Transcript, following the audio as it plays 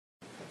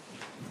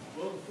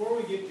before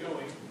we get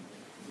going,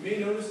 you may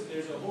notice that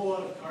there's a whole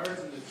lot of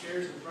cards in the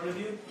chairs in front of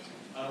you.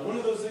 One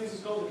of those things is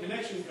called a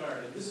connection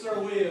card. And this is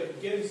our way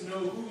of getting to know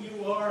who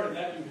you are and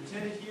that you've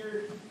attended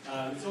here.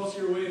 It's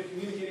also your way of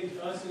communicating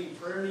to us any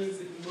prayer needs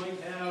that you might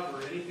have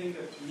or anything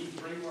that you need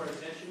to bring to our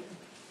attention.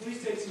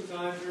 Please take some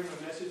time during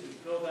my message and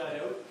fill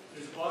that out.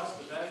 There's a box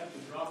at the back. You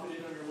can drop it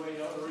in on your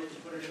way out, or you can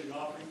put it in the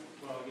offering.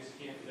 Well, I guess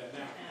you can't do that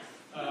now.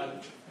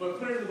 But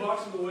put it in the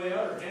box on the way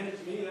out, or hand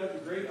it to me. That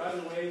would be great.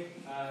 Either way,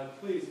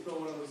 please fill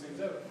one of those things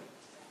out.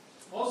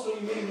 Also,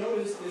 you may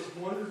notice this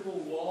wonderful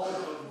wall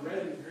of red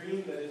and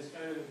green that is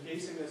kind of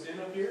encasing us in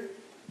up here.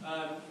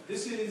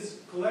 This is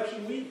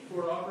collection week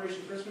for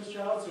Operation Christmas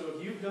Child, so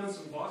if you've done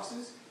some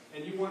boxes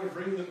and you want to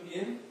bring them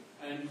in,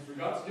 and you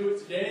forgot to do it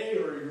today,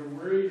 or you're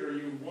worried, or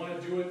you want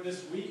to do it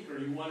this week, or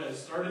you want to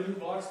start a new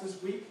box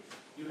this week,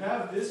 you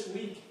have this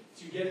week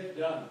to get it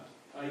done.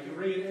 You can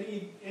bring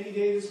it any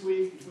day this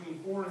week between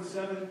 4 and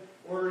 7,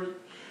 or,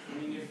 I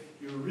mean, if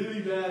you're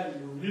really bad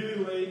and you're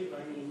really late,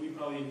 I mean, we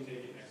probably even take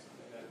it next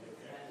time. That'd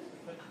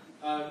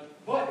be okay.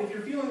 But if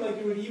you're feeling like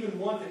you would even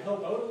want to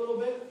help out a little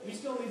bit, we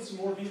still need some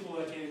more people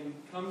that can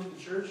come to the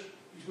church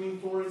between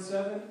 4 and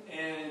 7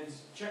 and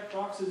check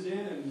boxes in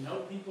and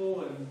help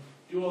people and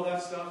do all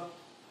that stuff.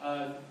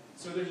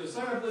 So there's a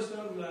sign-up list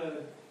out in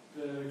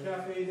the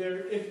cafe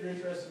there. If you're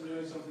interested in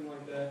doing something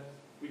like that,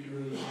 we could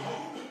really use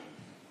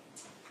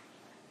it.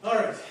 All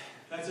right,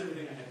 that's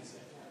everything I had to say.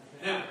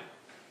 Now,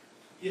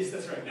 yes,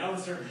 that's right. Now the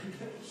sermon.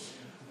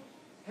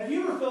 Have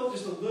you ever felt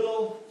just a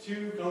little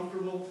too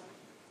comfortable?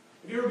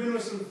 Have you ever been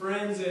with some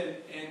friends and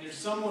there's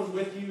someone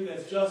with you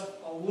that's just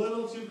a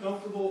little too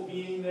comfortable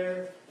being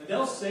there, and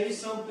they'll say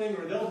something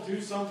or they'll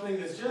do something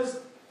that's just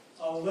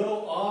a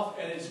little off,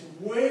 and it's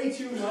way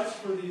too much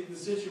for the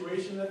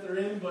situation that they're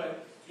in,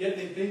 but yet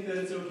they think that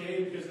it's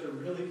okay because they're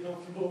really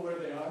comfortable where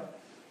they are?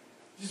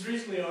 Just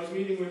recently I was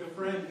meeting with a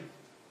friend,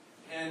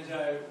 and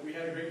we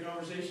had a great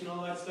conversation,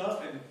 all that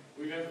stuff, and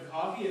we went for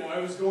coffee, and I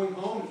was going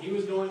home, and he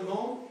was going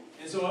home,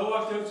 and so I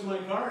walked out to my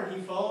car, and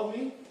he followed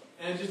me,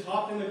 and just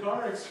hopped in the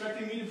car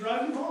expecting me to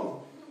drive him home,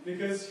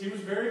 because he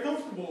was very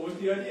comfortable with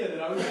the idea that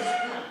I would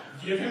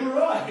just give him a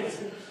ride.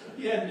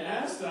 He hadn't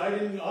asked, I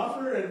didn't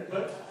offer,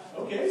 but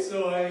okay,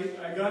 so I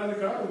got in the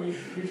car and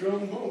we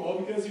drove him home,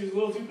 all because he was a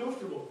little too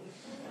comfortable.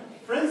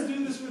 Friends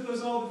do this with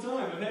us all the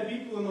time. I've had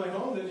people in my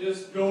home that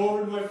just go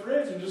over to my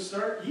fridge and just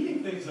start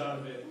eating things out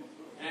of it.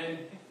 And,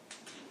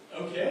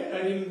 okay,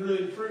 I didn't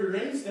really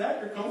prearrange that.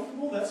 You're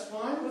comfortable, that's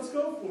fine, let's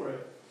go for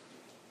it.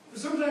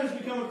 But sometimes we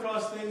come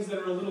across things that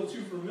are a little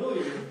too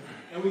familiar,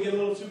 and we get a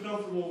little too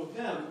comfortable with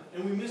them,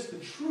 and we miss the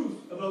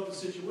truth about the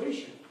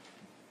situation.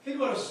 Think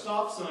about a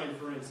stop sign,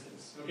 for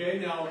instance. Okay,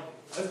 now,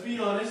 let's be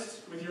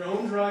honest, with your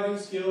own driving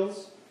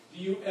skills, do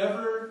you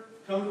ever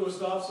come to a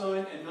stop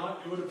sign and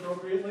not do it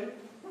appropriately?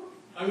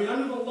 I mean,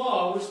 under the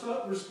law,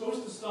 we're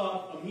supposed to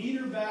stop a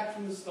meter back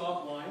from the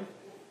stop line.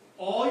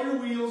 All your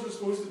wheels are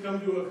supposed to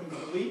come to a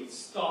complete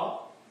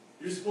stop.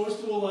 You're supposed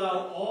to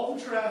allow all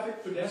the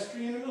traffic,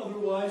 pedestrian and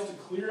otherwise, to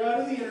clear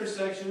out of the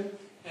intersection,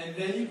 and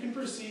then you can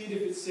proceed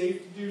if it's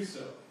safe to do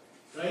so.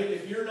 Right?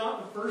 If you're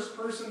not the first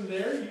person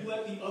there, you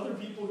let the other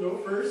people go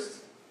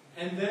first,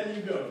 and then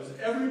you go. Does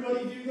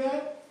everybody do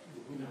that?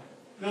 No.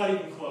 Not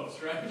even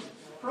close, right?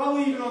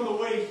 Probably even on the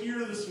way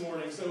here this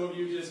morning, some of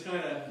you just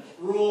kind of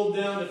rolled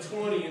down to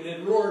 20 and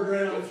then roared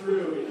right on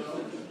through, you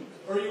know.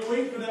 Or you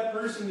wait for that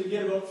person to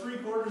get about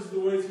 3/4 of the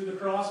way through the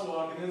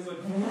crosswalk, and then it's like,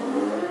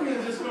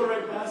 and just go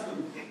right past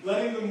them,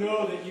 letting them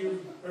know that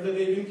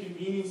they've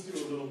inconvenienced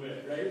you a little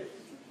bit, right?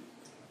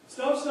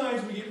 Stop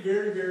signs we get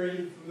very,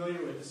 very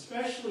familiar with,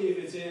 especially if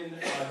it's in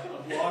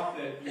a block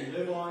that you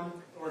live on,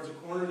 or it's a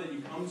corner that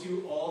you come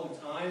to all the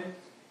time.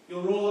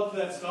 You'll roll up to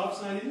that stop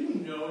sign and you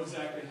know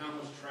exactly how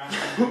much traffic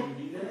is going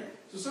to be there.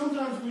 So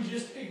sometimes we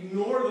just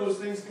ignore those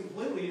things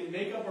completely and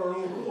make up our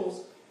own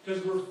rules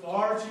because we're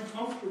far too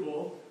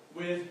comfortable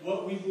with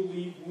what we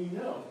believe we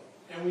know.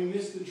 And we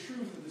miss the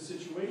truth of the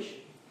situation.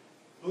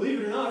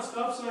 Believe it or not,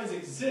 stop signs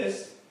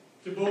exist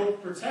to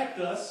both protect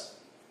us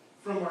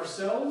from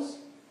ourselves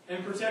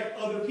and protect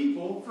other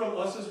people from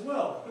us as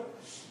well.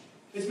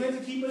 It's meant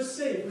to keep us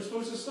safe. We're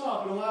supposed to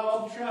stop and allow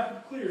all the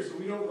traffic to clear so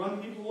we don't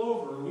run people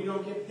over or we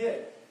don't get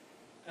hit.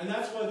 And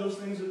that's why those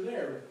things are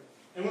there.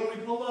 And when we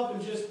pull up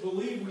and just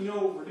believe we know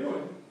what we're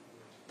doing,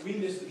 we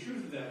miss the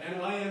truth of that.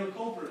 And I am a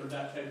culprit of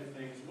that type of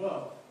thing as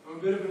well. I'm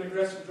a bit of an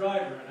aggressive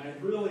driver, and I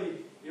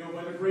really,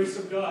 by the grace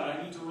of God,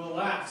 I need to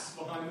relax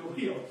behind the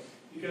wheel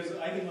because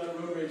I can let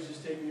road rage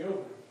just take me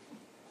over.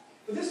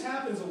 But this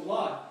happens a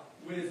lot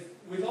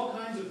with all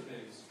kinds of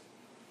things.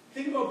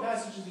 Think about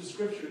passages of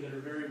Scripture that are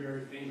very,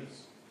 very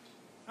famous.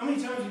 How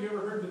many times have you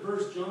ever heard the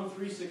verse John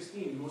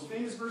 3:16, the most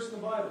famous verse in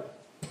the Bible?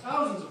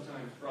 Thousands of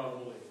times,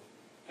 probably.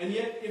 And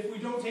yet, if we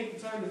don't take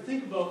the time to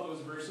think about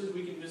those verses,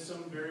 we can miss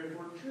some very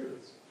important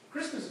truths.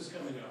 Christmas is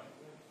coming up.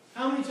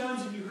 How many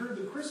times have you heard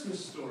the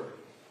Christmas story?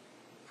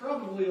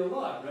 Probably a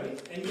lot,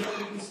 right? And yet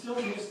we can still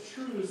miss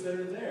truths that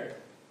are there.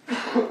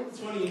 It's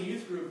funny, in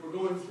youth group, we're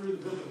going through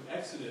the book of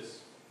Exodus.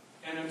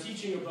 And I'm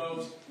teaching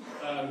about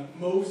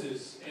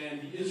Moses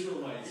and the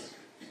Israelites.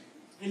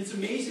 And it's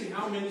amazing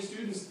how many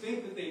students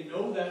think that they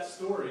know that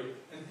story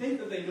and think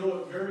that they know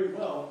it very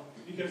well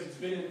because it's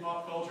been in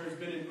pop culture, it's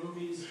been in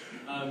movies,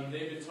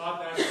 they've been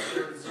taught that since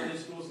they were in Sunday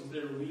school, since they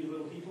were wee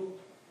little people.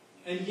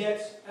 And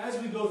yet, as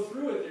we go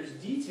through it, there's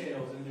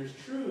details and there's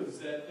truths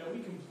that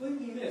we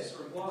completely miss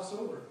or gloss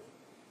over.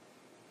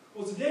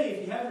 Well, today,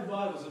 if you have your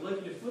Bibles, I'd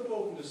like you to flip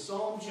open to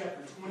Psalm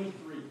chapter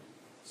 23.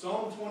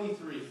 Psalm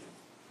 23.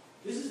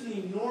 This is an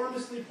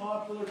enormously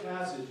popular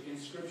passage in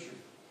Scripture.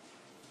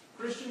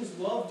 Christians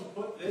love to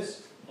put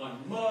this on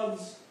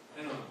mugs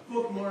and on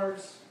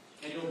bookmarks,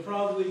 and you'll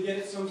probably get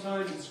it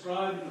sometime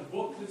inscribed in a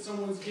book that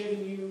someone's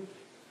given you.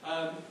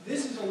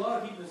 This is a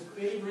lot of people's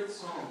favorite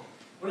psalm.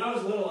 When I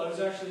was little, I was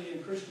actually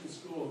in Christian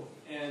school,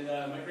 and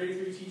my grade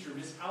 3 teacher,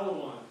 Miss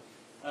Alawan,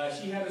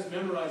 she had us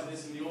memorize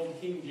this in the old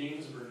King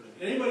James version.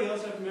 Did anybody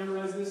else have to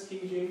memorize this,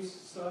 King James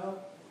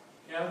style?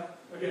 Yeah?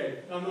 Okay,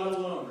 I'm not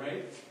alone,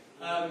 right?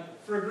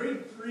 For a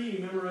grade 3,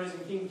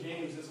 memorizing King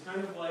James is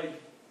kind of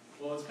like,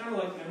 well, it's kind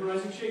of like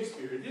memorizing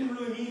Shakespeare. It didn't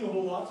really mean a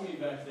whole lot to me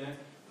back then,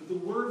 but the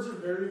words are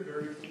very,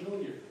 very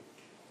familiar.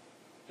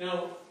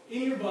 Now,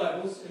 in your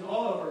Bibles, in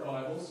all of our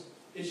Bibles,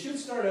 it should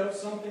start out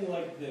something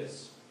like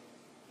this.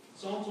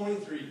 Psalm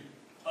 23,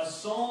 a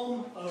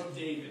Psalm of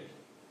David.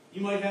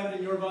 You might have it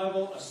in your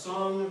Bible, a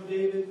Song of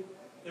David.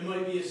 It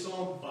might be a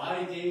psalm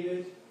by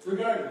David.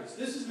 Regardless,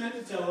 this is meant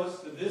to tell us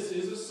that this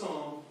is a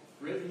psalm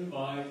written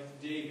by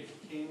David,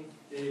 King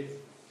David.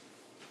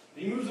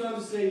 And he moves on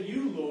to say,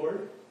 "You,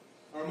 Lord,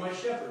 are my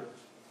shepherd.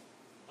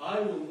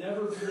 I will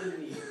never be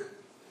in need."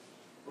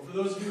 Or for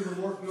those of you who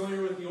are more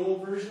familiar with the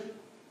old version,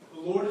 "The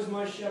Lord is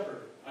my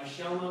shepherd. I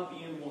shall not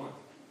be in want."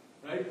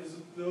 Right? Does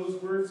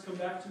those words come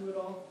back to it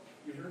all?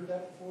 You've heard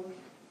that before?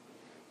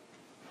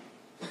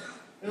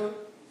 Now,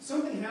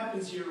 something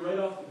happens here right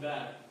off the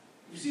bat.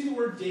 You see the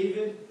word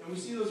David, and we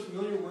see those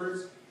familiar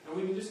words, and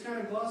we can just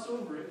kind of gloss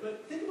over it.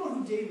 But think about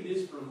who David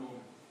is for a moment.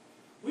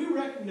 We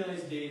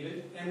recognize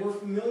David, and we're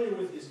familiar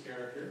with his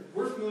character.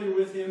 We're familiar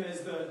with him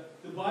as the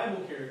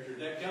Bible character,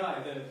 that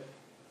guy,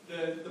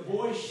 the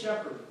boy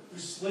shepherd who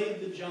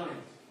slayed the giant.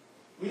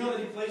 We know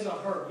that he plays a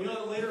harp. We know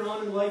that later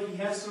on in life he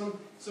has some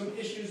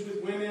issues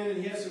with women,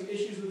 and he has some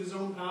issues with his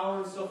own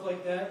power and stuff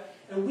like that.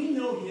 And we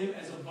know him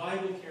as a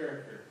Bible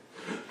character.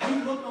 We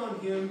look on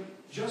him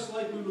just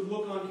like we would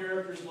look on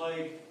characters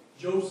like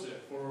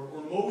Joseph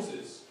or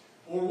Moses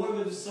or one of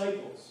the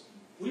disciples.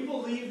 We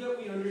believe that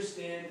we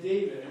understand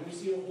David, and we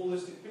see a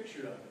holistic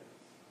picture of it.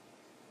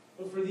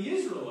 But for the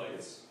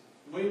Israelites,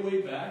 way,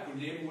 way back, when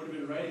David would have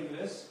been writing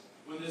this,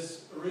 when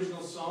this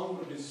original psalm would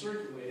have been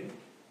circulating,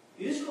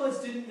 the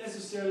Israelites didn't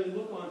necessarily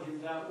look on him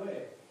that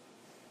way.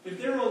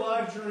 If they were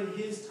alive during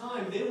his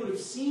time, they would have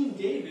seen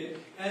David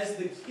as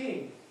the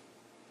king.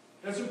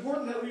 Now, it's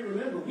important that we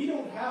remember, we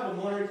don't have a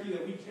monarchy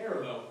that we care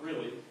about,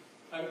 really.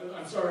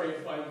 I'm sorry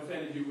if I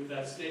offended you with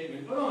that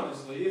statement, but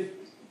honestly,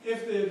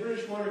 if the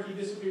British monarchy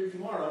disappeared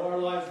tomorrow, our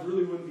lives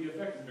really wouldn't be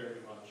affected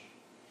very much.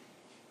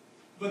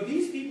 But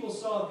these people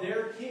saw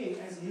their king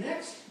as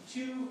next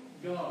to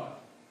God,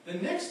 the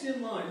next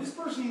in line. This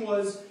person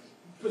was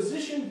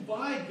positioned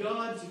by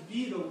God to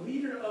be the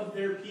leader of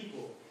their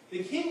people.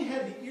 The king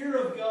had the ear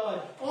of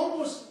God,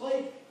 almost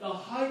like the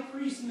high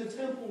priest in the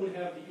temple would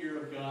have the ear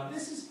of God.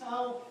 This is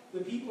how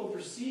the people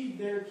perceived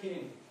their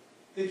king.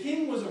 The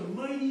king was a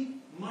mighty,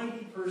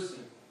 mighty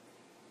person.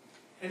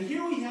 And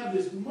here we have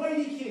this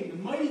mighty king, the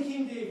mighty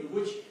King David,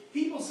 which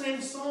people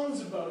sang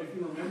songs about, if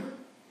you remember.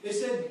 They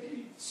said,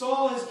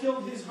 Saul has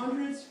killed his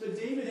hundreds, but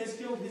David has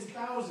killed his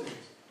thousands.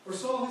 Or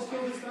Saul has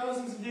killed his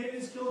thousands, and David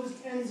has killed his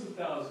tens of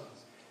thousands.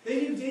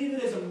 They knew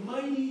David as a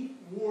mighty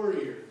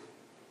warrior.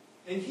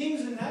 And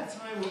kings in that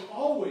time were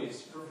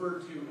always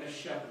referred to as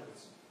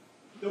shepherds.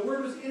 The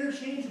word was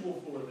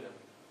interchangeable for them.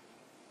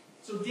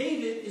 So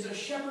David is a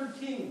shepherd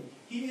king.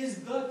 He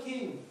is the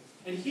king.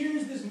 And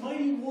here's this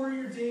mighty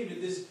warrior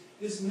David,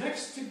 this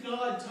next to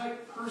God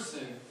type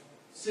person,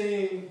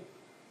 saying,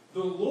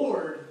 "The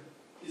Lord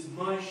is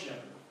my shepherd,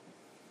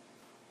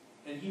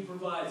 and he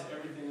provides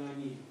everything I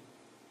need."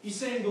 He's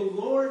saying, "The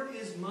Lord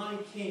is my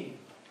king,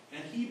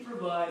 and he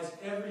provides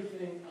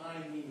everything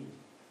I need."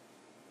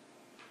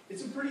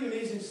 It's a pretty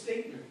amazing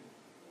statement.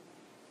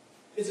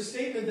 It's a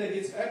statement that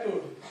gets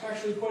echoed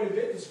actually quite a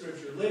bit in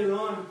Scripture. Later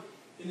on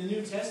in the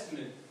New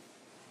Testament,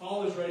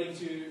 Paul is writing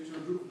to a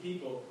group of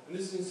people, and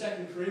this is in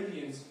 2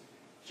 Corinthians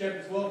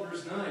chapter 12,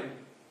 verse 9.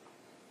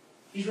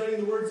 He's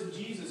writing the words of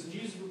Jesus, and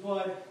Jesus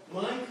replied,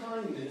 "My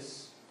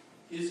kindness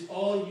is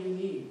all you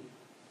need.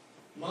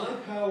 My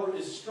power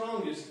is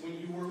strongest when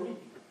you are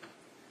weak."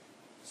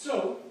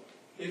 So,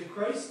 if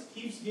Christ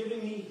keeps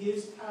giving me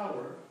his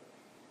power,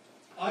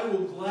 I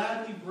will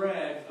gladly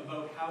brag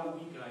about how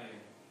weak I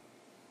am.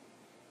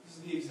 This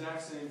is the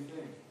exact same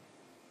thing.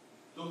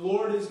 The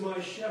Lord is my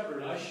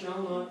shepherd, I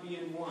shall not be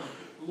in want.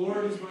 The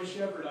Lord is my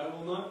shepherd, I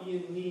will not be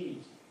in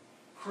need.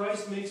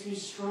 Christ makes me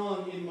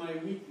strong in my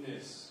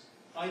weakness.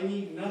 I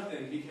need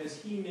nothing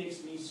because he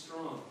makes me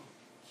strong.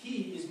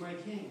 He is my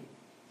king.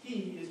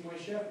 He is my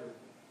shepherd.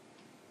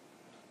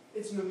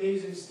 It's an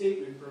amazing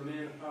statement for a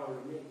man of power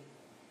to make.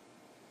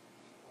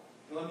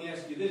 Now let me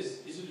ask you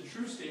this. Is it a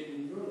true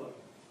statement in your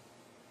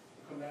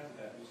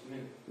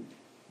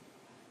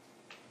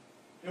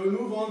And we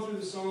move on through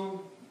the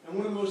psalm, and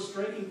one of the most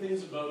striking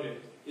things about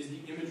it is the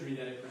imagery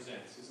that it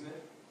presents, isn't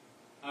it?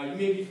 You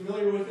may be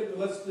familiar with it,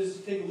 but let's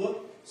just take a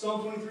look.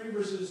 Psalm 23,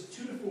 verses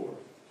 2 to 4.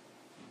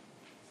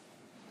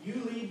 You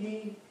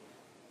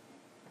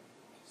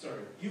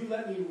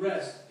let me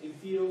rest in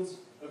fields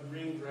of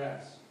green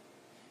grass.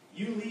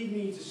 You lead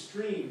me to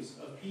streams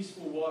of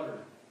peaceful water,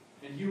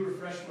 and you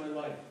refresh my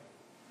life.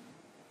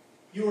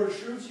 You are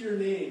true to your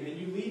name, and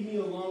you lead me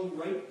along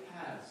right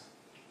paths.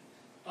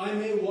 I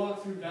may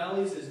walk through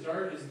valleys as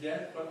dark as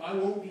death, but I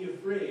won't be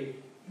afraid.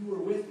 You are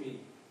with me,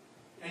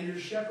 and your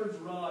shepherd's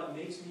rod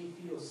makes me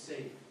feel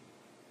safe.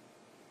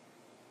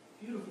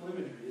 Beautiful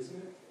imagery, isn't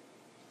it?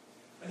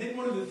 I think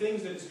one of the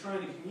things that it's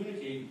trying to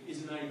communicate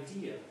is an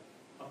idea,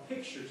 a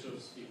picture, so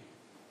to speak.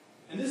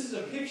 And this is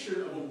a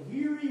picture of a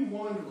weary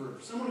wanderer,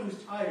 someone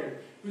who's tired,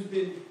 who's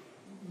been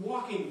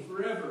walking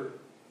forever,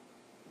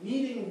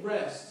 needing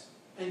rest,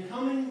 and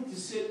coming to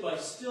sit by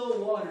still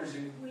waters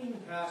and green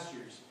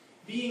pastures,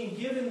 being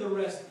given the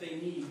rest they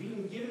need,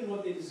 being given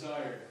what they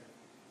desire.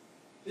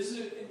 This is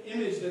an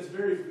image that's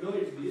very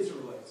familiar to the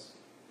Israelites.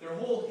 Their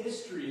whole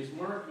history is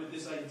marked with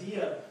this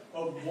idea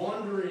of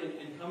wandering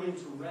and coming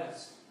to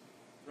rest.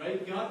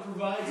 Right? God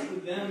provides for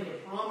them the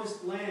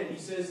promised land. He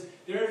says,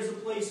 there is a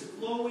place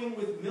flowing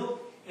with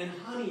milk and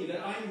honey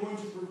that I am going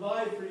to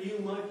provide for you,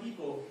 my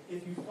people,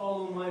 if you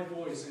follow my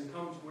voice and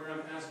come to where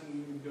I'm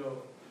asking you to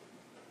go.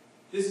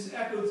 This is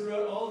echoed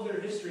throughout all of their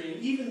history,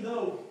 and even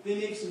though they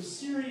make some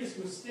serious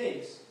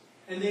mistakes,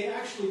 and they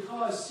actually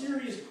cause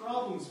serious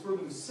problems for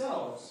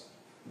themselves,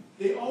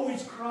 they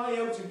always cry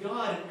out to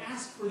God and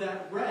ask for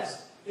that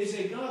rest. They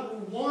say, God,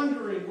 we're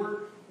wandering,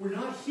 we're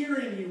not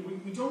hearing you,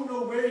 we don't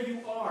know where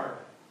you are.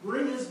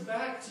 Bring us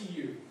back to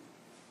you.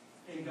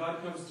 And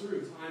God comes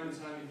through time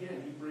and time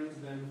again. He brings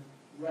them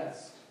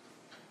rest.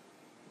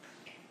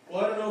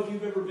 Well, I don't know if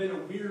you've ever been a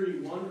weary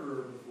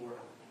wanderer before,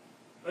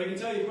 but I can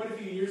tell you quite a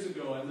few years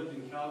ago I lived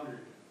in Calgary,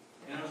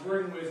 and I was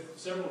working with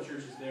several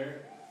churches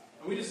there,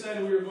 and we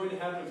decided we were going to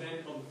have an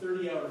event called the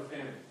 30-Hour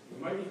Famine.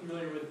 You might be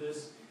familiar with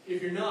this.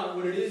 If you're not,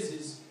 what it is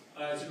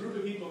it's a group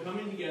of people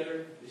coming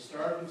together. They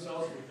starve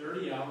themselves for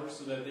 30 hours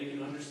so that they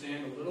can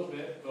understand a little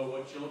bit about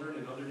what children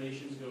in other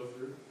nations go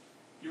through.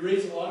 You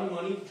raise a lot of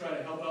money to try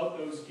to help out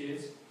those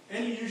kids,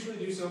 and you usually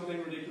do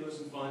something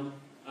ridiculous and fun,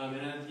 and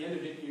at the end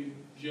of it, you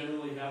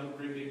generally have a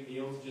pretty big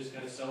meal to just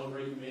kind of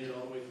celebrate you made it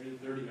all the way through the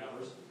 30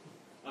 hours.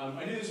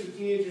 I do this with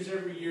teenagers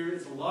every year.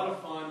 It's a lot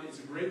of fun. It's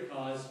a great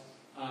cause,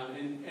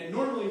 and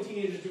normally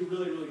teenagers do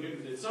really, really good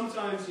with it.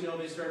 Sometimes,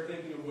 they start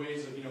thinking of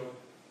ways of,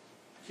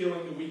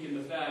 killing the weak and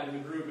the fat in the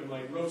group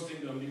and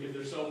roasting them because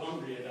they're so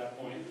hungry at that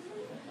point.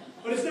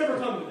 But it's never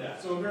come to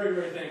that, so I'm very,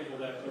 very thankful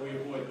that we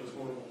avoid those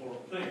horrible,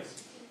 horrible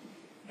things.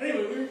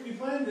 Anyway, we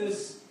planned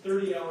this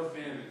 30-hour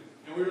famine,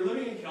 and we were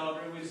living in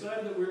Calgary, and we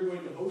decided that we were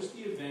going to host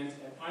the event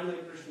at Pine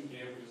Lake Christian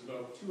Camp, which is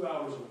about 2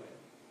 hours away.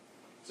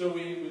 So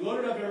we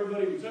loaded up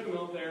everybody, we took them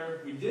out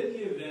there, we did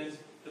the event.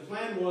 The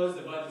plan was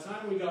that by the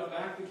time we got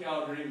back to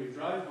Calgary, we'd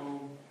drive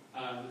home,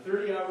 the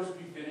 30 hours would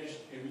be finished,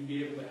 and we'd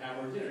be able to have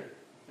our dinner.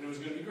 And it was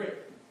going to be great.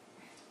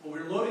 Well, we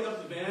were loading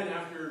up the van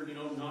after,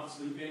 not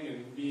sleeping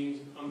and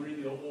being hungry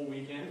the whole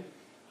weekend.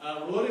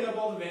 We're loading up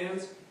all the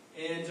vans,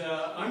 and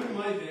I'm in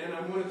my van.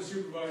 I'm one of the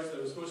supervisors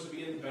that was supposed to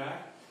be in the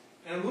back.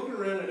 And I'm looking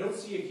around, I don't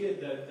see a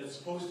kid that's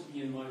supposed to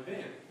be in my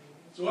van.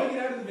 So I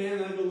get out of the van,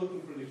 and I go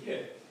looking for the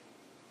kid.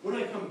 When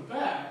I come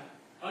back,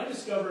 I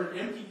discover an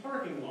empty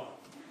parking lot.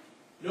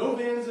 No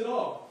vans at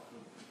all.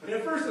 And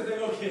at first I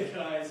think, okay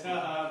guys,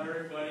 haha,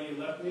 very funny, you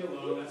left me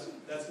alone,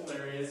 that's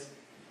hilarious.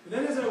 But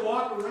then as I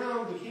walk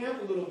around the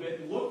camp a little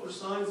bit and look for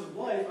signs of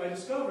life, I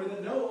discover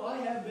that no, I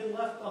have been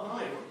left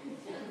behind.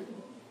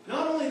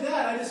 Not only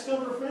that, I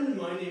discover a friend of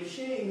mine named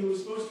Shane, who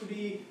was supposed to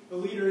be the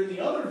leader in the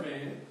other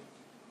van,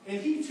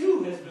 and he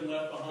too has been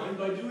left behind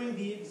by doing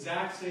the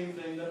exact same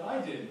thing that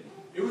I did.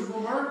 It was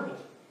remarkable.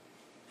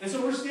 And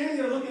so we're standing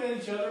there looking at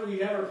each other, we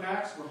have our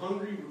packs, we're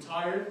hungry, we're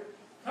tired.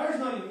 Tired's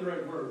not even the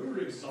right word. We were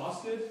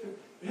exhausted.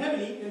 We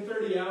haven't eaten in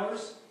 30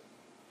 hours.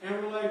 And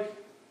we're like,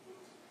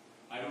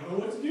 I don't know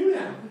what to do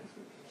now.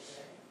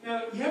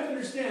 Now, you have to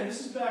understand,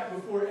 this is back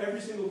before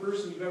every single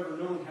person you've ever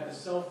known had a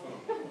cell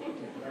phone.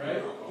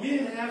 Alright? We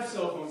didn't have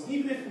cell phones. And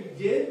even if we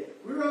did,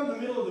 we were out in the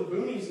middle of the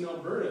boonies in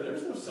Alberta. There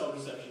was no cell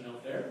reception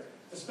out there,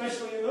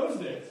 especially in those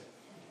days.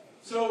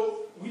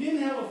 So, we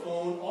didn't have a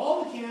phone.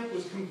 All the camp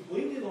was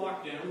completely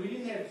locked down. We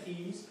didn't have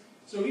keys.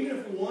 So even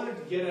if we wanted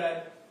to get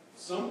at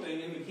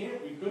something in the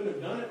camp, we couldn't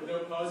have done it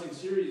without causing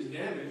serious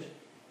damage.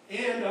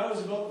 And I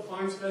was about the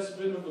fine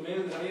specimen of the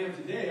man that I am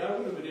today. I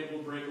wouldn't have been able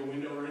to break a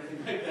window or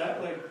anything like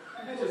that.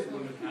 That just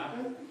wouldn't have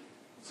happened.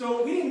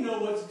 So we didn't know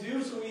what to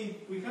do, so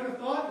we kind of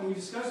thought, and we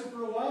discussed it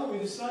for a while. We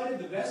decided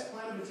the best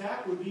plan of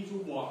attack would be to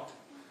walk.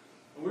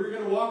 And we were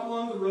going to walk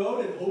along the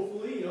road and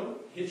hopefully,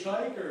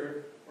 hitchhike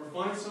or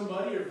find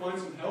somebody or find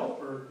some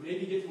help or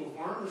maybe get to a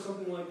farm or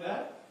something like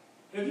that.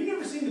 Now, have you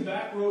never seen the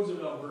back roads of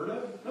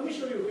Alberta? Let me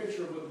show you a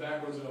picture of what the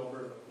back roads of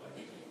Alberta look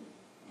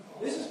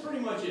like. This is pretty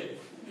much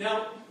it.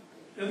 Now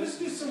this is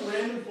just some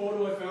random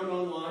photo I found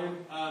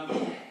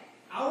online.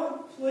 Our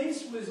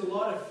place was a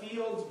lot of of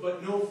fields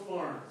but no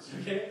farms,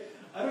 okay?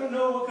 I don't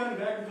know what kind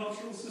of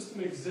agricultural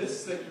system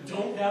exists that you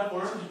don't have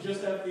farms, you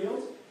just have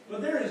fields,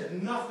 but there is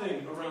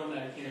nothing around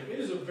that camp. It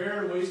is a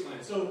barren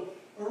wasteland. So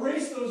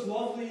erase those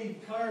lovely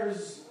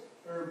cars,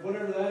 or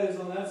whatever that is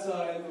on that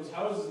side, those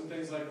houses and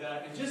things like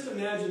that, and just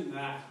imagine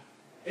that.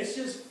 It's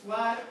just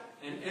flat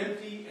and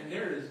empty, and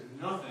there is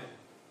nothing.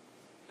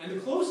 And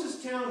the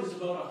closest town is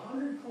about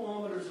 100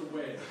 kilometers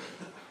away.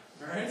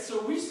 All right,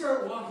 so we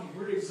start walking.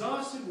 We're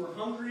exhausted, we're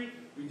hungry,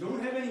 we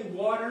don't have any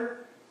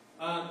water.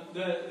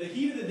 The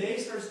heat of the day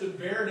starts to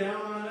bear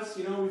down on us.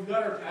 You know, we've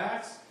got our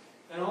packs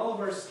and all of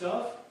our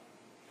stuff.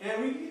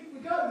 And we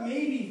got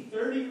maybe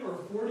 30 or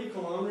 40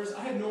 kilometers.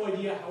 I had no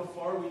idea how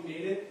far we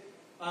made it.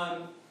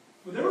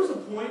 But there was a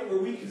point where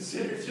we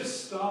considered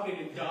just stopping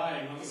and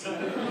dying on the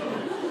side of the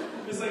road.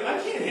 It's like,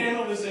 I can't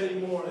handle this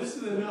anymore. This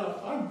is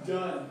enough. I'm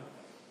done.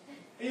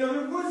 And, you know,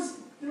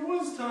 there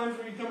was times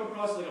where you come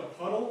across like a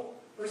puddle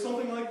or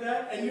something like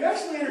that, and you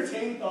actually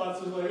entertain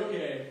thoughts of like,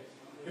 okay,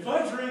 if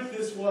I drink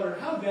this water,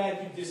 how bad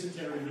could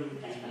dysentery really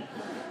be?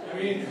 I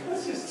mean,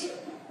 let's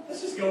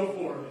just go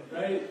for it,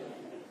 right?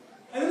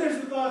 And then there's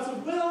the thoughts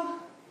of, well,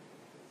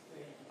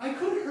 I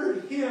could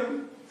hurt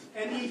him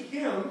and eat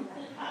him,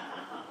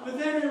 but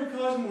then it would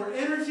cause more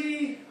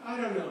energy. I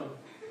don't know.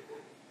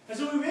 And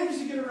so we managed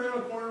to get around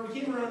a corner. We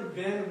came around a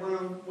bend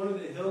around one of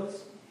the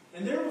hills,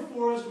 and there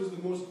before us was the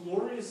most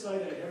glorious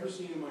sight I'd ever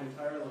seen in my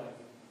entire life.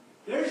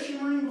 There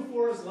shimmering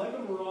before us like a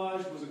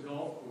mirage was a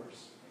golf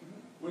course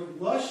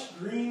with lush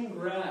green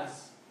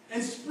grass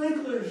and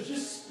sprinklers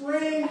just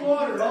spraying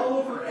water all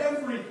over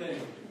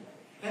everything.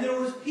 And there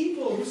was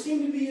people who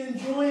seemed to be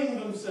enjoying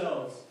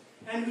themselves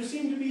and who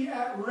seemed to be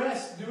at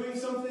rest doing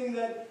something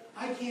that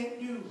I can't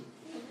do.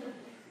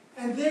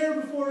 And there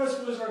before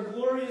us was our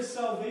glorious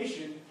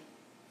salvation.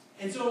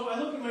 And so I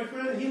looked at my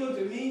friend and he looked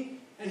at me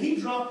and he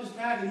dropped his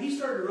pack and he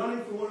started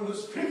running for one of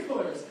those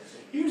sprinklers.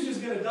 He was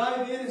just going to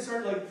dive in and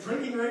start like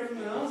drinking right from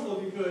the nozzle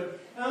if he could.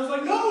 And I was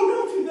like, no,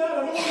 don't do that.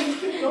 I don't want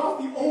to kick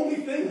off the only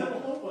thing that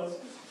will help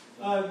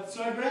us.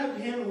 So I grabbed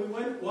him and we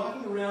went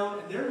walking around,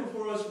 and there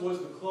before us was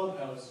the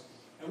clubhouse.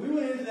 And we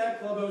went into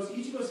that clubhouse.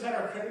 Each of us had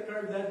our credit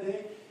card that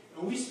day,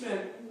 and we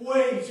spent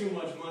way too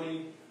much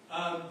money,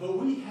 but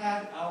we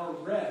had our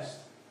rest.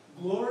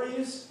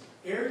 Glorious,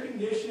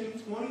 air-conditioned,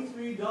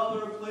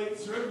 $23 plate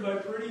served by a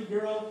pretty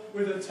girl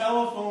with a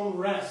telephone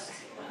rest.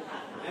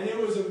 And it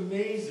was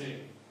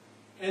amazing.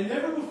 And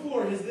never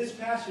before has this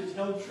passage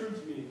held true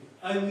to me.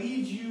 I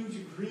lead you to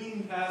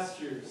green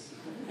pastures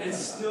and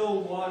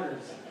still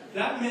waters.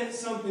 That meant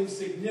something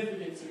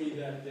significant to me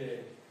that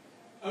day.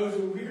 I was a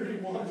weary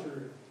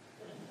wanderer.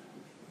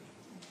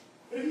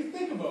 But if you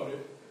think about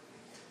it,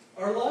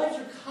 our lives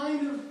are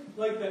kind of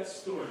like that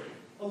story,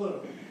 a little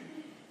bit.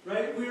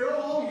 Right? We're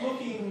all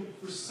looking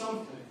for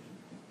something.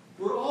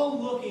 We're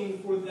all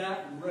looking for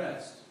that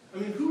rest. I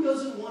mean, who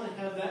doesn't want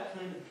to have that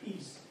kind of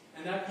peace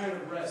and that kind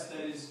of rest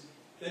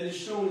that is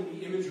shown in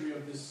the imagery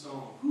of this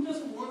song? Who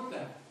doesn't want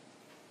that?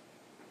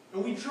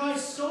 And we try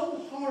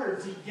so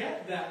hard to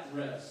get that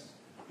rest.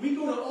 We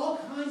go to all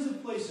kinds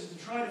of places to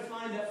try to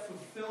find that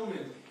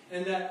fulfillment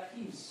and that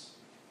peace.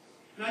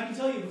 And I can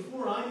tell you,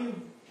 before I knew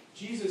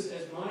Jesus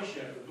as my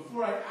shepherd,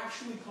 before I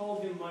actually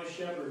called him my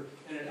shepherd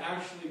and it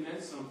actually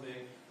meant something,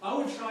 I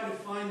would try to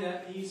find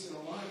that peace in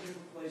a lot of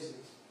different places.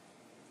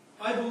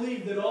 I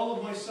believed that all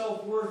of my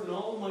self-worth and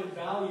all of my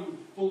value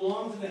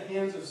belonged to the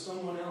hands of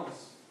someone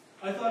else.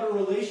 I thought a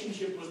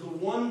relationship was the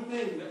one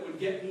thing that would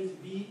get me to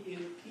be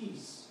in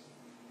peace.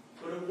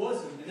 But it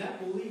wasn't, and that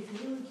belief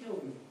really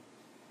killed me.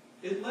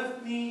 It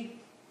left me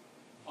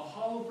a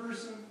hollow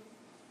person,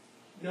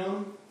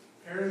 numb,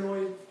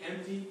 paranoid,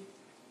 empty.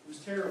 It was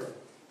terrible.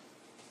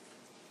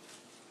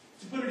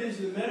 To put it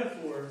into the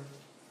metaphor,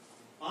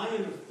 I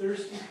am a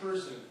thirsty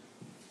person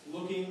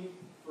looking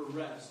for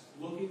rest,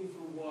 looking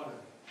for water,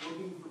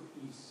 looking for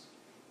peace.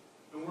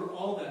 And we're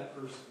all that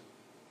person.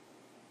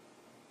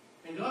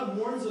 And God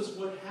warns us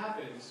what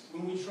happens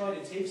when we try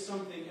to take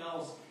something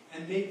else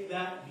and make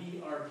that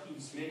be our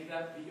peace, make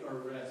that be our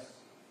rest.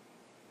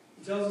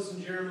 He tells us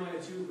in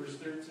Jeremiah 2, verse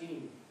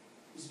 13.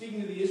 He's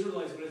speaking to the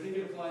Israelites, but I think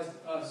it applies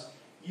to us.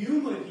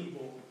 You, my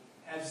people,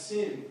 have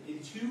sinned in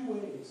two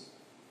ways.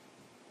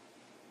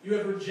 You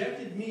have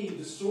rejected me,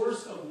 the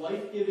source of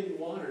life-giving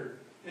water,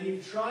 and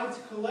you've tried to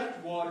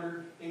collect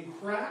water in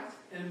cracked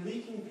and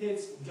leaking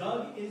pits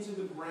dug into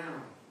the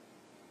ground.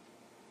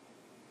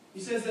 He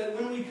says that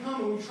when we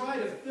come and we try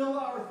to fill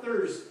our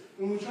thirst,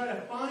 when we try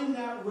to find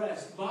that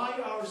rest by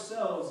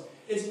ourselves,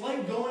 it's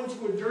like going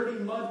to a dirty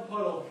mud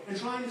puddle and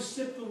trying to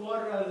sip the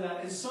water out of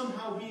that and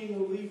somehow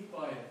being relieved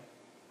by it.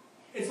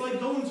 It's like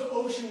going to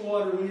ocean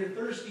water when you're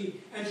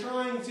thirsty and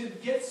trying to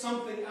get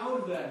something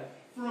out of that.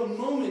 For a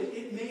moment,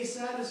 it may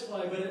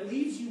satisfy, but it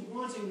leaves you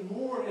wanting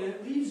more, and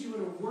it leaves you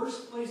in a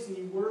worse place than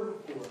you were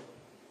before.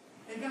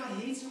 And God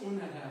hates it when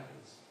that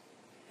happens.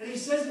 And he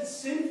says it's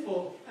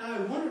sinful, and I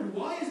wondered,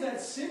 why is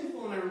that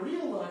sinful? And I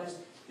realized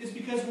it's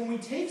because when we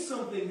take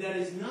something that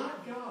is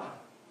not God,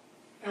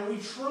 and we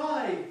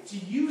try to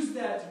use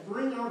that to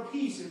bring our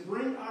peace and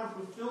bring our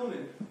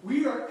fulfillment,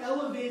 we are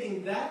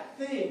elevating that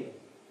thing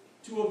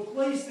to a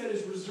place that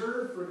is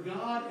reserved for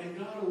God and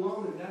God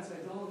alone, and that's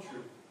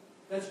idolatry.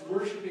 That's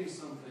worshiping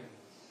something.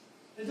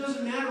 It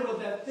doesn't matter what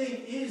that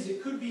thing is.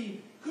 It could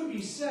be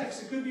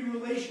sex. It could be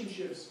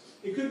relationships.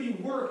 It could be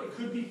work. It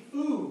could be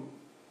food.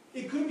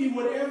 It could be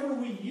whatever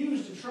we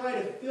use to try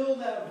to fill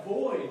that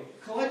void,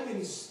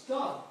 collecting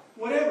stuff,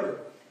 whatever.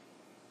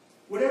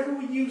 Whatever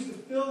we use to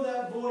fill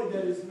that void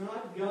that is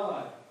not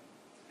God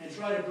and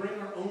try to bring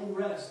our own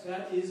rest,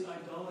 that is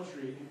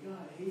idolatry, and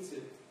God hates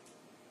it.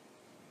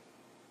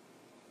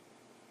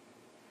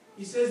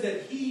 He says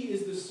that He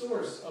is the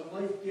source of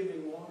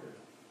life-giving water.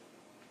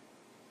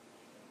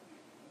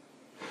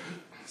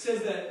 He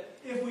says that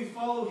if we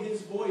follow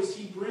His voice,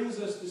 He brings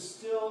us to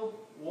still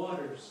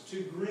waters,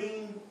 to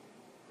green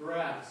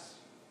grass.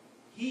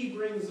 He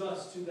brings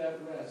us to that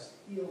rest.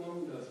 He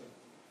alone does it.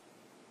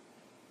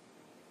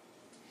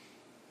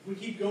 If we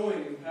keep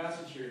going in the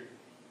passage here,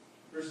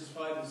 verses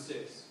 5 and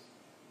 6,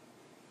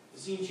 the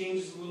scene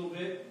changes a little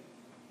bit,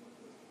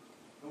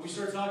 and we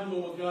start talking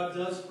about what God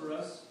does for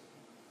us.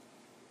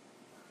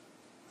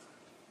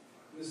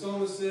 And the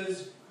psalmist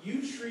says,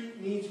 "You treat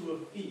me to a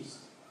feast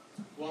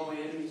while my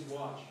enemies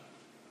watch.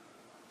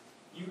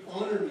 You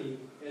honor me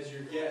as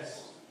your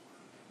guest,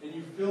 and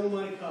you fill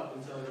my cup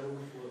until it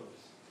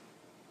overflows.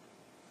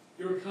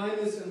 Your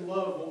kindness and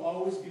love will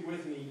always be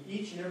with me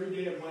each and every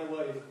day of my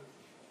life,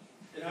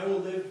 and I will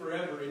live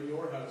forever in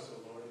your house,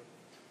 O Lord."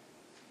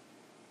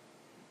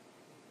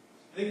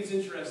 I think it's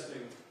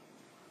interesting,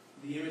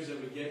 the image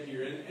that we get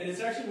here. And it's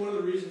actually one of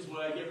the reasons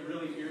why I get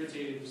really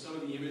irritated with some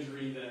of the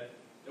imagery that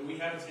we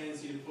have a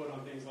tendency to put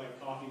on things like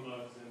coffee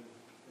mugs and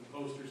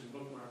posters and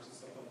bookmarks and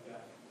stuff like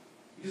that.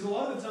 Because a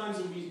lot of the times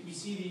when we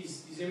see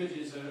these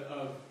images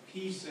of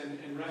peace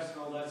and rest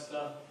and all that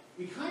stuff,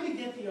 we kind of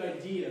get the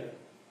idea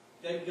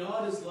that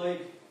God is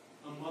like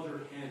a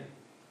mother hen.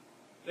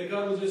 That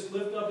God will just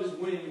lift up His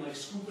wing and like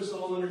scoop us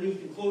all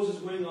underneath and close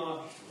His wing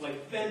off,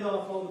 like fend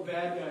off all the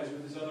bad guys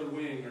with His other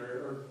wing,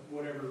 or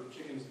whatever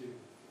chickens do.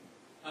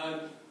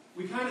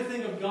 We kind of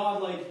think of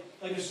God like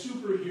a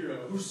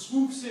superhero who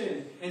swoops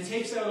in and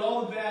takes out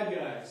all the bad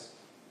guys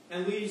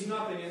and leaves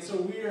nothing, and so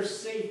we are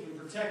safe and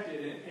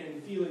protected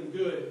and feeling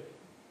good.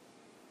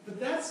 But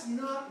that's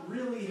not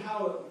really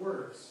how it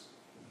works.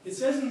 It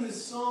says in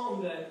this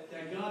psalm that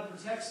God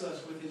protects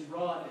us with His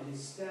rod and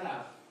His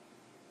staff.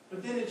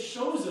 But then it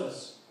shows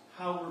us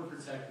how we're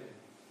protected.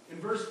 In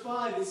verse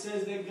 5, it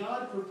says that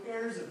God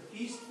prepares a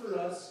feast for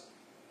us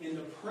in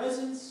the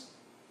presence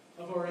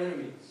of our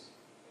enemies.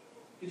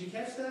 Did you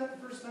catch that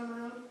the first time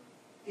around?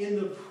 In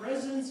the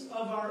presence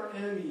of our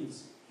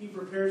enemies, He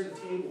prepares a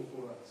table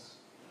for us.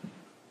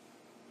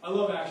 I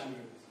love action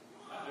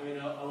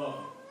movies. I love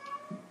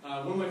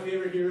them. One of my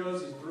favorite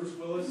heroes is Bruce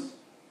Willis.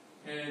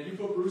 And you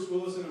put Bruce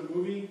Willis in a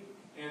movie,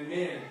 and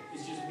man,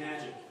 it's just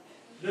magic.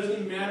 It doesn't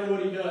even matter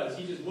what he does.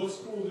 He just looks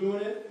cool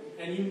doing it,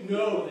 and you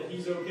know that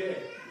he's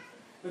okay.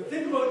 But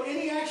think about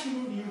any action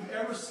movie you've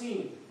ever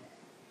seen.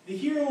 The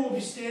hero will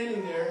be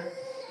standing there.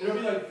 There'll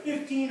be like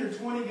 15 or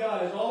 20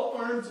 guys, all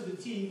armed to the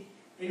teeth,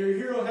 and your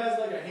hero has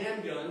like a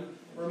handgun,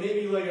 or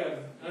maybe like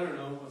a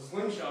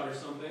slingshot or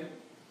something.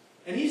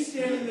 And he's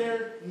standing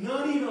there,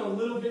 not even a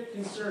little bit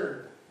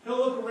concerned. He'll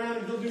look around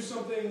and he'll do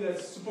something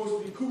that's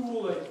supposed to be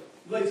cool, like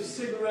he lights a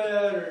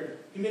cigarette, or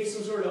he makes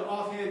some sort of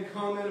offhand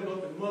comment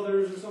about the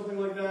mothers or something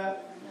like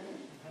that.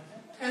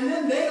 And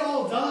then they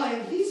all die,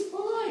 and he's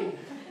fine.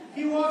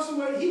 He walks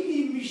away. He can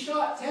even be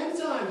shot 10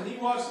 times, and he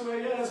walks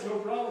away, yeah, that's no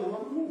problem,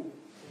 I'm cool.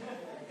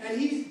 And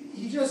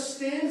he just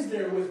stands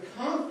there with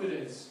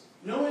confidence,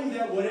 knowing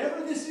that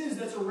whatever this is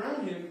that's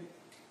around him,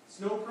 it's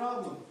no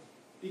problem.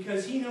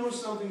 Because he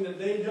knows something that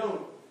they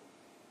don't.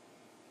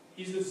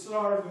 He's the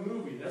star of the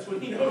movie. That's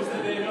what he knows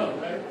that they don't,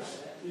 right?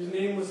 These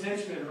nameless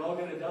henchmen are all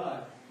going to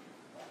die.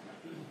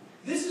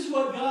 This is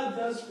what God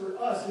does for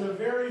us in a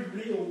very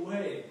real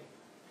way.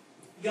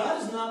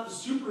 God is not the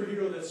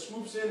superhero that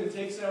swoops in and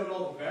takes out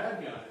all the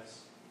bad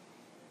guys.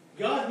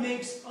 God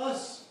makes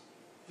us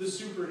the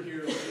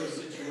superhero in a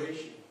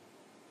situation.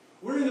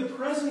 We're in the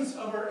presence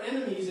of our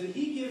enemies, and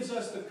He gives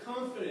us the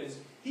confidence.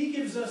 He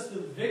gives us the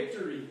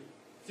victory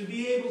to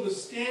be able to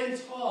stand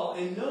tall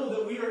and know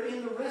that we are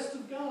in the rest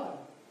of God.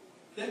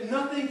 That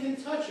nothing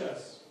can touch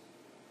us.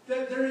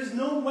 That there is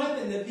no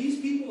weapon that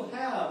these people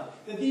have,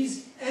 that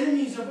these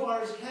enemies of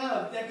ours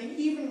have, that can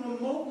even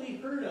remotely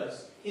hurt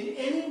us in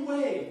any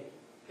way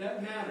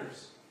that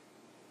matters.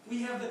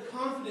 We have the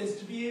confidence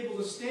to be able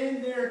to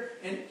stand there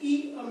and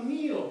eat a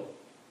meal.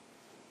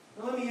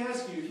 Now let me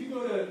ask you, if you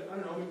go to,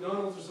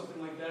 McDonald's or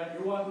something like that,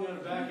 you're walking down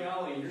a back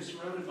alley and you're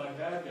surrounded by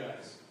bad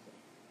guys.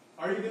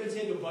 Are you going to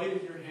take a bite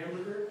of your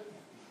hamburger?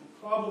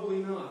 Probably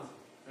not,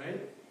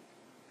 right?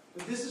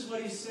 But this is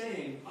what He's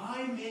saying.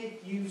 I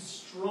make you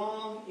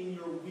strong in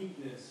your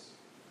weakness.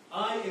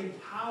 I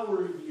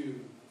empower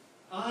you.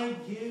 I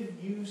give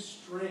you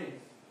strength.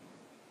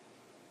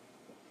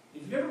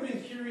 If you've ever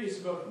been curious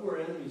about who our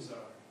enemies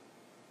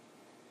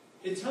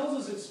are, it tells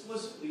us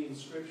explicitly in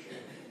Scripture.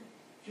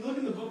 If you look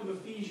in the book of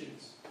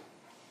Ephesians,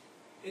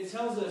 it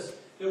tells us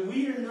that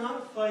we are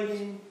not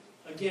fighting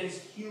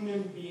against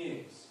human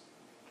beings.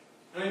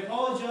 And I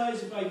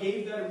apologize if I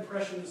gave that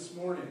impression this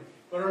morning.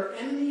 But our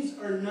enemies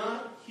are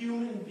not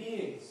human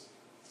beings.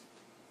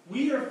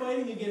 We are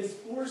fighting against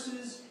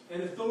forces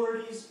and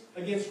authorities,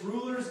 against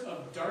rulers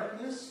of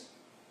darkness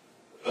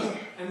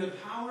and the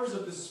powers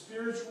of the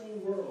spiritual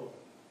world.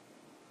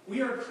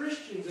 We are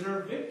Christians, and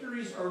our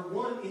victories are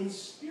won in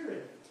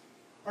spirit.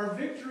 Our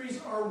victories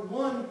are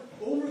won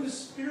over the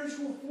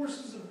spiritual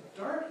forces of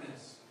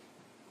darkness.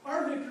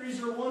 Our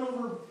victories are won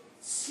over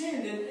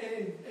sin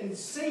and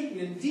Satan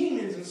and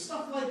demons and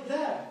stuff like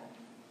that.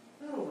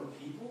 Not over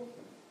people.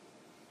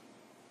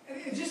 And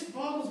it just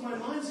boggles my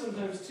mind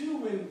sometimes, too,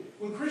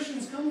 when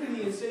Christians come to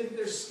me and say that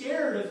they're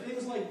scared of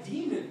things like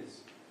demons.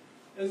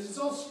 As it's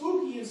all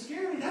spooky and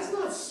scary. That's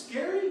not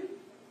scary.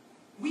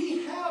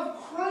 We have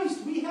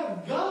Christ. We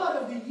have God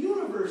of the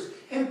universe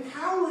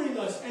empowering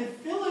us and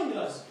filling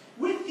us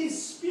with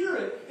His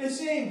Spirit and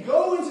saying,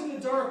 go into the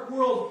dark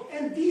world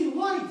and be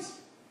light.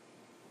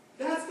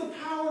 That's the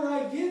power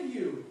I give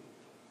you.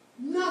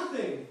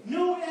 Nothing,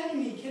 no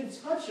enemy can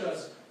touch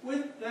us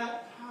with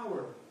that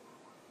power.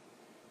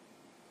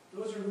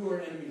 Those are who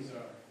our enemies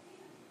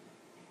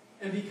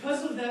are. And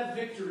because of that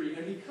victory,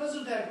 and because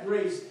of that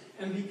grace,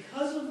 and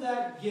because of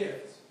that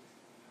gift,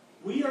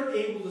 we are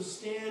able to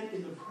stand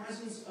in the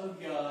presence of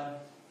God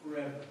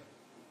forever.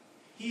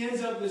 He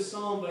ends up this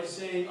psalm by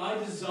saying, I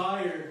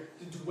desire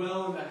to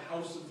dwell in the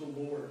house of the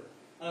Lord.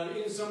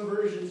 In some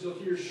versions you'll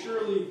hear,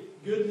 surely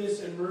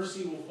goodness and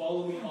mercy will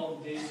follow me all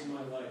the days of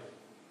my life,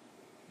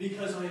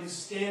 because I am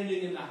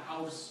standing in the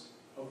house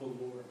of the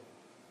Lord.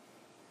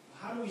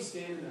 How do we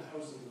stand in the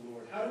house of the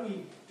Lord? How do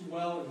we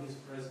dwell in His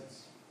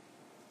presence?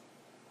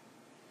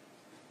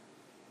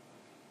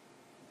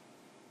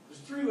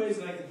 There's three ways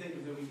that I can think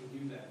of that we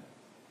can do that.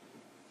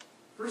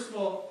 First of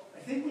all, I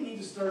think we need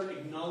to start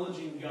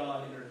acknowledging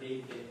God in our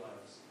day-to-day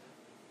lives.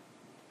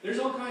 There's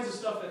all kinds of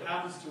stuff that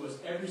happens to us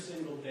every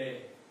single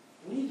day.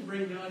 We need to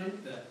bring God into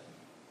that.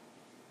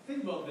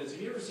 Think about this.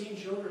 Have you ever seen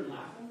children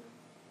laughing?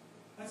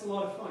 That's a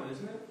lot of fun,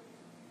 isn't it?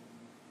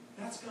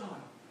 That's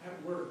God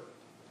at work.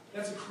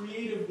 That's a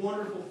creative,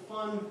 wonderful,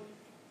 fun,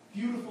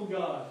 beautiful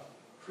God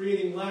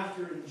creating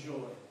laughter and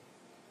joy.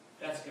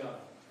 That's God.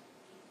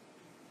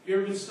 Have you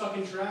ever been stuck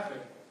in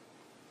traffic?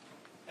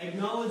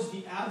 Acknowledge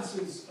the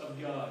absence of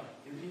God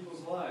in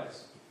people's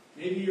lives.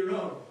 Maybe your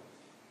own.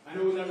 I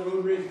know when that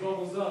road rage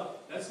bubbles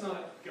up, that's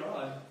not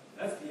God.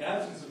 That's the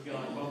absence of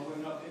God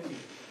bubbling up in you.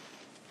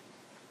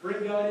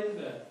 Bring God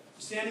into that.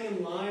 Standing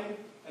in line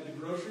at the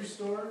grocery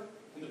store,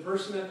 and the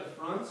person at the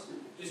front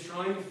is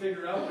trying to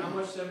figure out how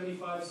much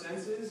 75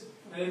 cents is,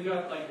 and they've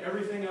got like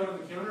everything out on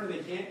the counter, and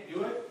they can't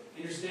do it,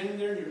 and you're standing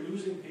there and you're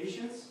losing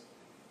patience.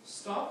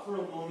 Stop for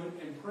a moment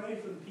and pray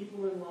for the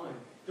people in line.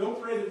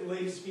 Don't pray that the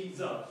lady speeds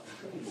up.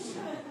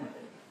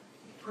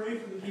 Pray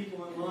for the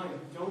people in line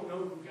who don't know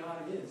who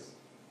God is.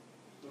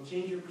 It'll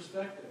change your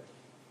perspective.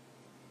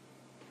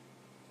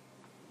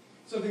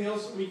 Something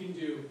else that we can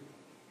do,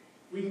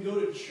 we can go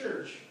to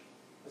church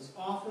as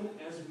often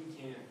as we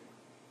can.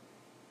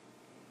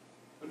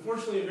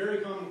 Unfortunately, a very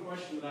common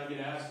question that I get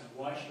asked is,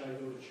 why should I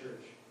go to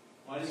church?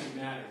 Why does it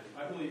matter?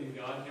 I believe in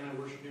God. Can I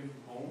worship Him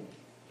from home?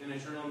 Can I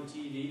turn on the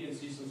TV and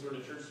see some sort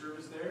of church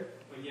service there?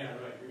 Like, yeah,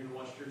 right, you're going to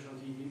watch church on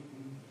TV?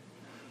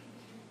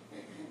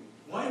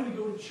 Why do we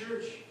go to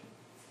church?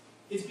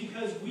 It's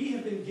because we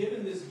have been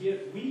given this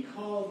gift we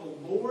call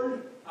the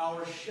Lord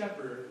our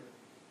Shepherd,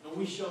 and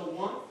we shall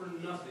want for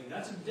nothing.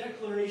 That's a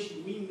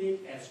declaration we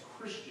make as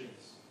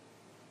Christians.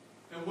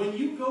 And when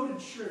you go to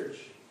church,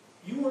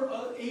 you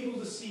are able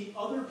to see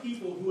other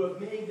people who have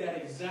made that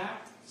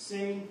exact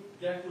same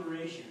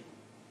declaration.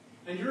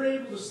 And you're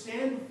able to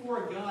stand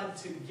before God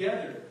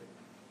together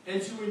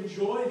and to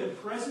enjoy the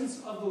presence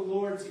of the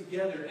Lord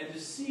together and to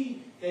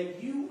see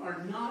that you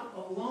are not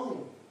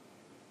alone.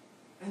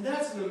 And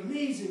that's an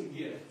amazing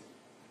gift.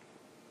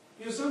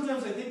 You know,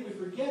 sometimes I think we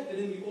forget that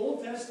in the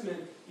Old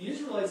Testament, the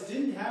Israelites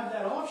didn't have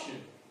that option.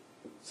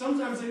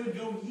 Sometimes they would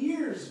go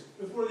years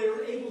before they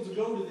were able to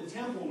go to the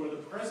temple where the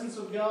presence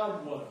of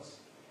God was.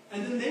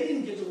 And then they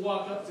didn't get to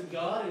walk up to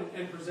God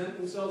and present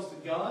themselves to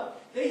God.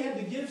 They had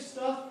to give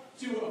stuff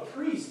to a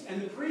priest,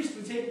 and the priest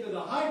would take it to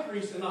the high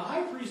priest, and the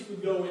high priest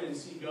would go in and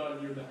see God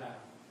on your behalf.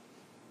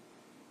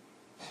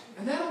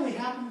 And that only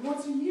happened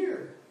once a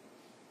year.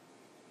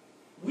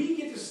 We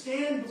get to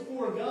stand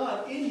before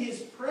God in His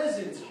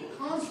presence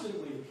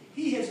constantly.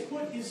 He has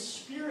put His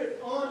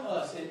Spirit on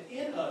us and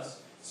in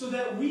us so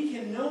that we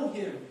can know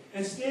Him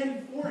and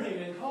stand before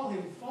Him and call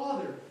Him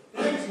Father.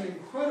 That is an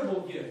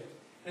incredible gift.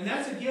 And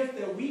that's a gift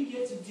that we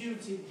get to do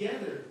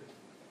together.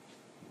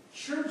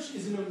 Church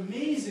is an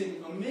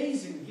amazing,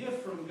 amazing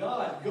gift from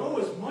God. Go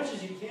as much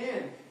as you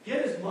can.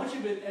 Get as much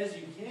of it as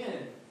you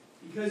can.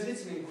 Because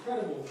it's an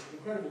incredible,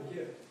 incredible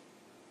gift.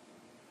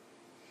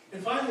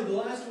 And finally, the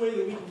last way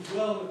that we can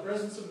dwell in the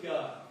presence of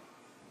God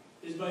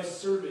is by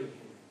serving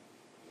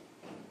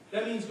Him.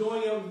 That means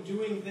going out and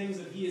doing things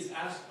that He has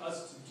asked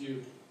us to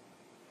do.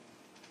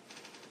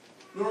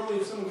 Normally,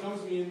 if someone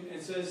comes to me and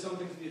says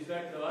something to the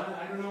effect of,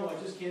 I don't know, I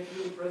just can't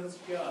feel the presence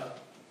of God,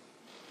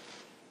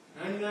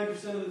 99%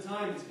 of the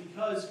time, it's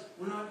because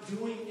we're not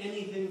doing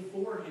anything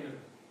for Him.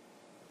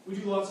 We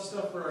do lots of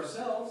stuff for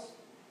ourselves,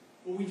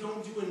 but we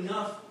don't do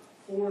enough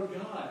for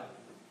God.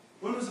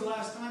 When was the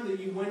last time that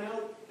you went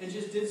out and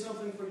just did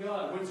something for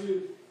God?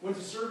 Went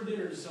to serve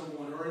dinner to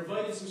someone, or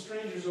invited some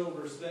strangers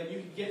over so that you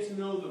could get to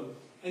know them,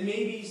 and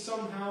maybe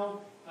somehow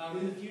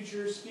in the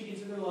future speak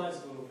into their lives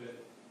a little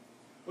bit?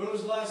 When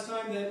was the last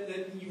time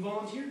that you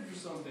volunteered for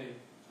something?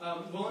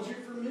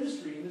 Volunteered for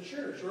ministry in the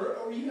church,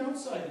 or even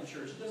outside the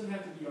church? It doesn't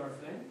have to be our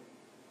thing.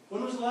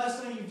 When was the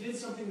last time you did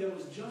something that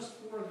was just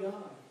for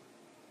God?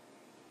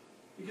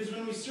 Because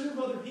when we serve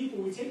other people,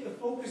 we take the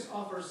focus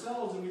off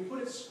ourselves and we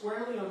put it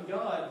squarely on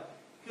God.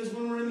 Because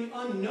when we're in the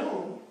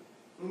unknown,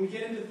 when we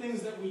get into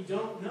things that we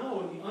don't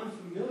know and the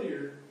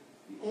unfamiliar,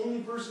 the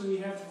only person we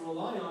have to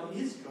rely on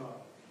is God.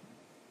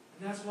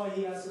 And that's why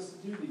He asks us to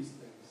do these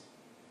things.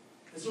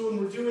 And so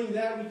when we're doing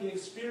that, we can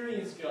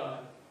experience God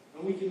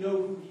and we can know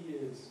who He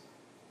is.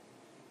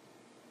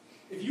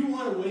 If you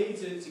want a way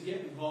to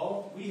get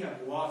involved, we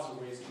have lots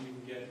of ways that you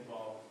can get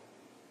involved.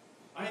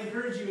 I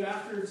encourage you,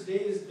 after today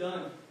is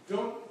done,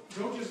 don't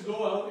just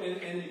go out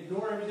and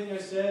ignore everything I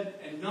said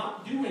and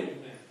not do anything.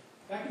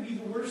 That could be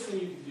the worst thing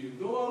you could do.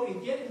 Go out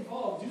and get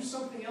involved. Do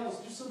something else.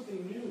 Do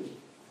something new.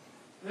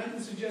 And I can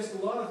suggest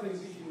a lot of things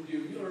that you can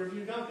do. Or if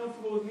you're not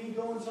comfortable with me,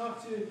 go and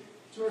talk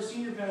to our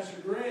senior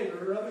pastor, Greg,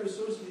 or our other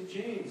associate,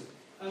 James.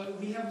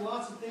 We have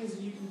lots of things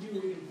that you can do.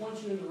 We can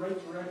point you in the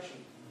right direction.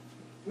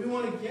 We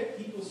want to get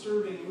people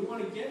serving, and we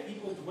want to get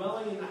people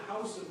dwelling in the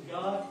house of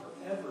God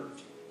forever.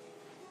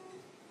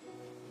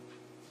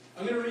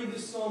 I'm going to read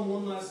this psalm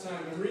one last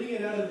time. I'm reading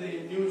it out of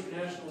the New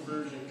International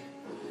Version.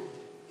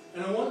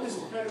 And I want this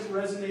to kind of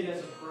resonate as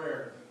a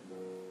prayer.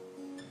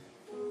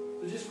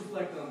 So just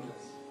reflect on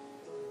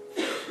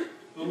this.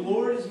 The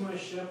Lord is my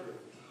shepherd.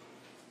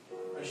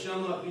 I shall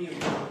not be in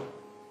want.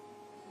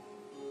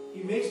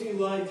 He makes me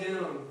lie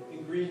down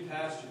in green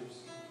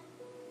pastures.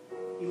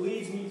 He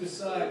leads me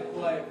beside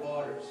quiet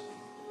waters.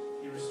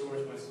 He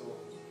restores my soul.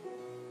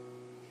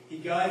 He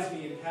guides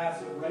me in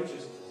paths of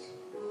righteousness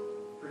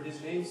for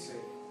His name's sake.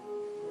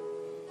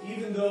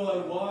 Even though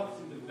I walk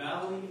through the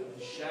valley of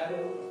the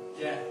shadow of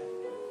death,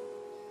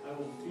 I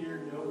will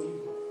fear no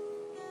evil.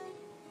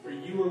 For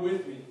you are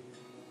with me,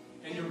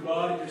 and your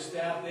rod and your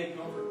staff, they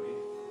comfort me.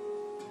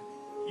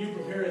 You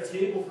prepare a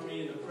table for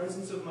me in the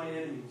presence of my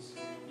enemies.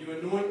 You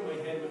anoint my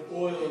head with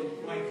oil,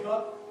 and my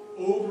cup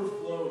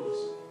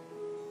overflows.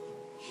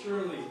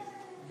 Surely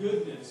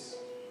goodness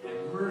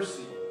and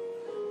mercy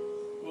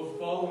will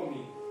follow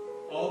me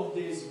all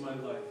the days of my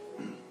life,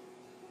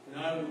 and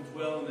I will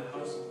dwell in the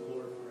house of the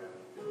Lord forever.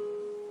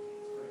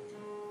 Let's pray.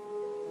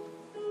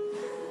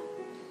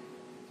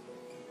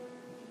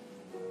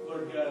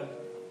 Lord God,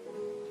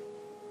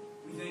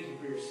 we thank you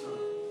for your Son.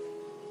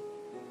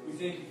 We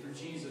thank you for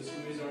Jesus,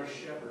 who is our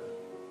shepherd.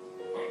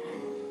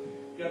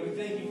 God, we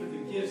thank you for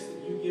the gifts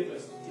that you give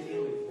us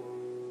daily.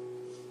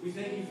 We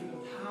thank you for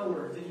the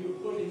power that you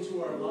have put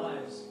into our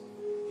lives,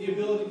 the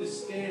ability to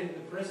stand in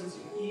the presence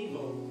of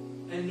evil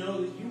and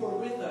know that you are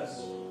with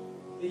us,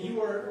 that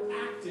you are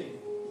acting,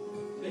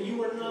 that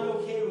you are not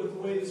okay with the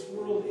way this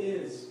world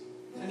is,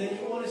 and that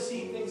you want to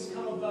see things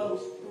come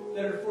about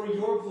that are for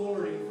your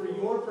glory, for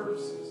your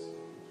purposes,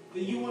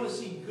 that you want to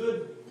see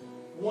good,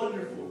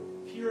 wonderful,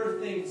 pure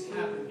things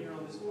happen here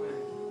on this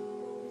planet.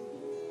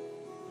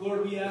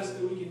 Lord, we ask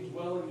that we can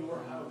dwell in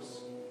your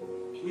house.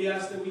 We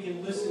ask that we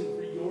can listen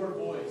for your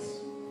voice.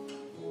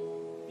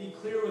 Be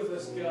clear with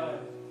us, God.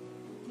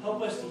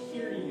 Help us to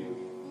hear you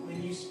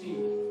when you speak.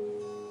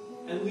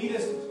 And lead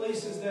us to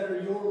places that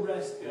are your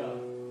rest, God.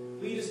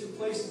 Lead us to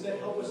places that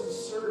help us to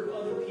serve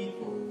other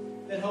people,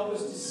 that help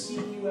us to see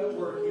you at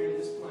work here in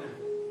this planet.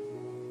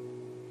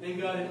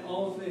 And God, in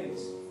all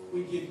things,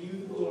 we give you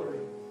the glory.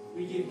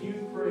 We give you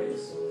the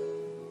praise.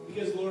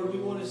 Because, Lord, we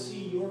want to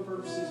see your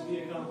purposes be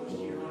accomplished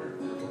here on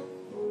earth.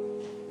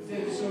 We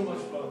thank you so much,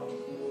 Father.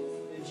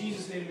 In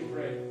Jesus' name we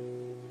pray.